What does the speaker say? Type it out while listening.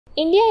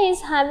India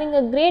is having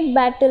a great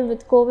battle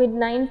with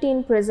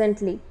COVID-19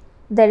 presently.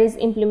 There is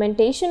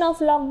implementation of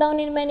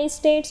lockdown in many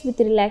states with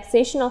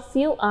relaxation of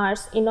few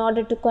hours in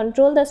order to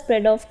control the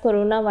spread of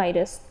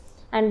coronavirus,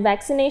 and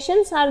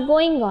vaccinations are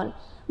going on.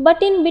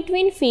 But in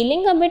between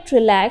feeling a bit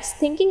relaxed,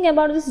 thinking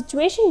about the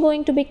situation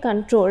going to be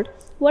controlled,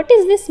 what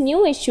is this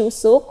new issue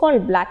so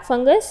called black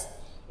fungus?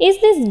 Is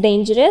this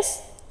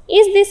dangerous?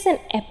 Is this an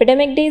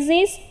epidemic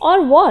disease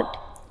or what?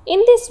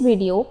 In this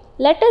video,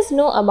 let us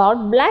know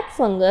about black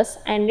fungus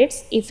and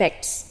its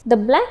effects. The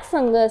black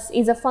fungus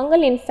is a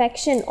fungal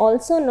infection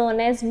also known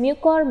as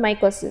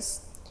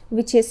mucormycosis,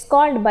 which is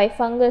called by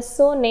fungus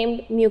so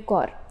named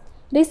mucor.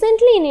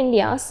 Recently in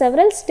India,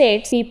 several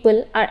states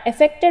people are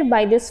affected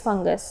by this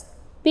fungus.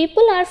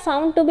 People are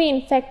found to be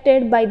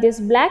infected by this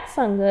black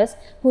fungus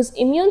whose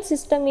immune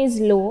system is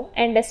low,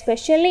 and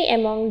especially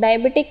among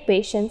diabetic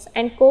patients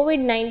and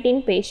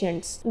COVID-19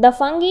 patients. The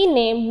fungi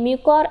named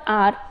mucor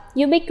are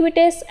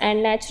ubiquitous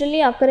and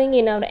naturally occurring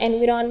in our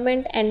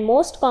environment and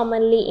most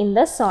commonly in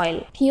the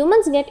soil.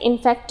 Humans get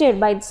infected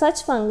by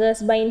such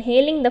fungus by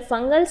inhaling the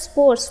fungal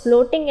spores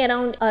floating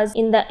around us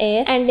in the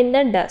air and in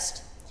the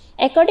dust.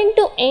 According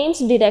to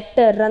AIIMS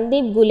director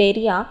Randeep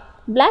Guleria,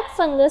 black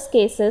fungus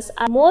cases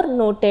are more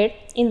noted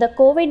in the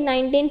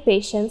COVID-19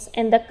 patients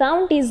and the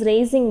count is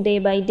rising day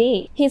by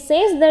day. He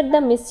says that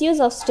the misuse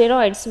of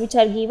steroids which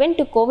are given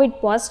to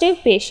COVID positive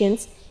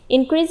patients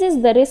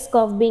increases the risk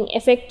of being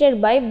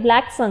affected by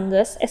black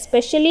fungus,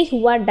 especially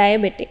who are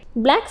diabetic.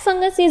 Black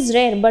fungus is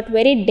rare but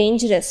very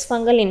dangerous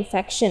fungal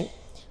infection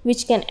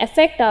which can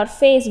affect our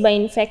face by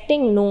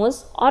infecting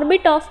nose,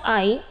 orbit of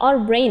eye or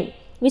brain,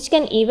 which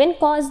can even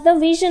cause the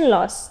vision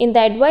loss. In the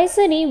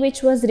advisory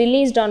which was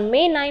released on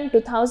May 9,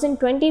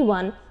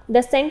 2021,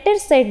 the center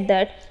said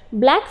that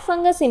black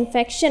fungus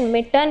infection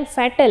may turn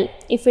fatal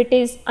if it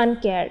is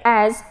uncared,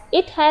 as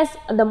it has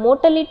the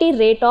mortality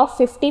rate of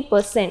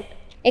 50%.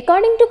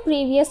 According to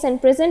previous and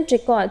present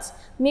records,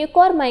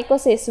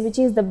 mucormycosis, which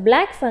is the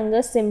black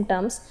fungus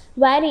symptoms,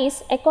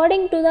 varies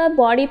according to the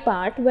body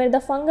part where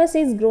the fungus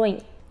is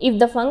growing. If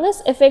the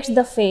fungus affects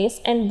the face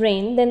and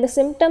brain, then the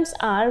symptoms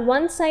are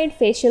one side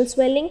facial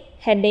swelling,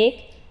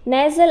 headache,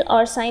 nasal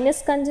or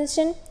sinus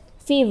congestion,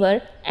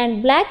 fever,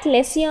 and black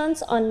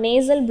lesions on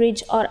nasal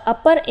bridge or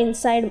upper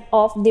inside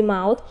of the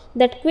mouth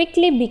that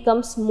quickly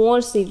becomes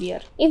more severe.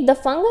 If the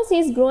fungus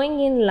is growing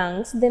in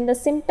lungs, then the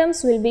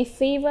symptoms will be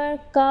fever,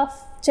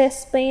 cough,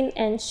 chest pain,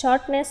 and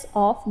shortness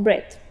of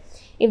breath.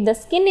 If the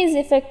skin is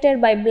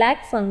affected by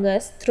black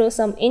fungus through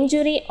some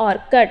injury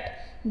or cut,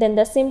 then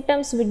the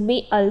symptoms would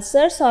be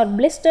ulcers or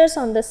blisters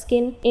on the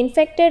skin.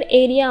 Infected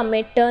area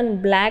may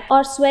turn black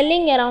or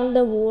swelling around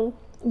the wound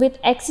with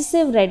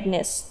excessive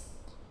redness.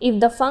 If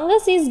the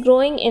fungus is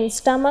growing in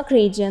stomach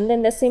region,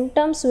 then the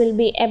symptoms will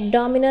be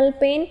abdominal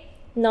pain,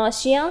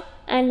 nausea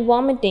and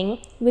vomiting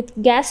with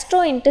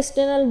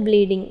gastrointestinal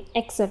bleeding,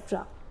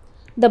 etc.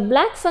 The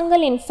black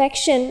fungal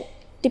infection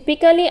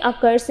typically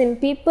occurs in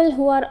people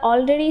who are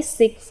already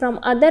sick from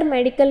other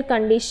medical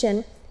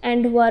condition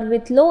and who are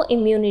with low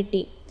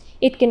immunity.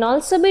 It can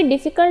also be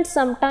difficult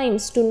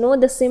sometimes to know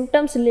the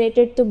symptoms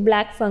related to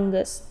black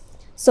fungus.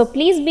 So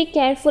please be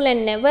careful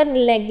and never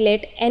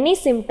neglect any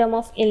symptom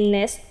of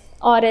illness,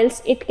 or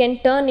else it can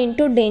turn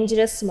into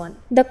dangerous one.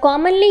 The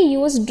commonly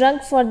used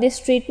drug for this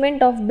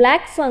treatment of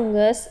black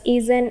fungus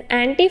is an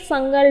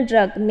antifungal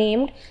drug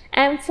named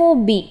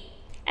Ampho-B.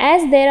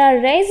 As there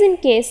are rise in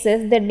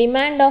cases, the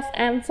demand of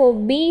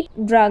Ampho-B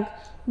drug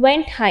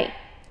went high.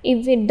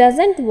 If it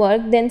doesn't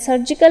work, then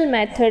surgical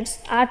methods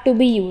are to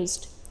be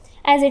used.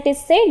 As it is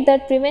said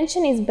that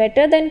prevention is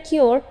better than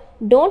cure,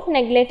 don't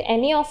neglect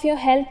any of your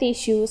health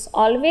issues.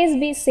 Always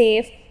be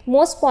safe,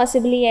 most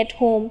possibly at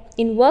home.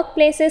 In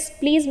workplaces,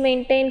 please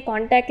maintain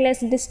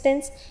contactless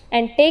distance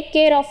and take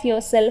care of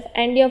yourself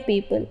and your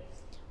people.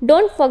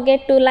 Don't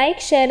forget to like,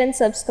 share and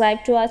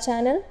subscribe to our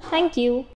channel. Thank you.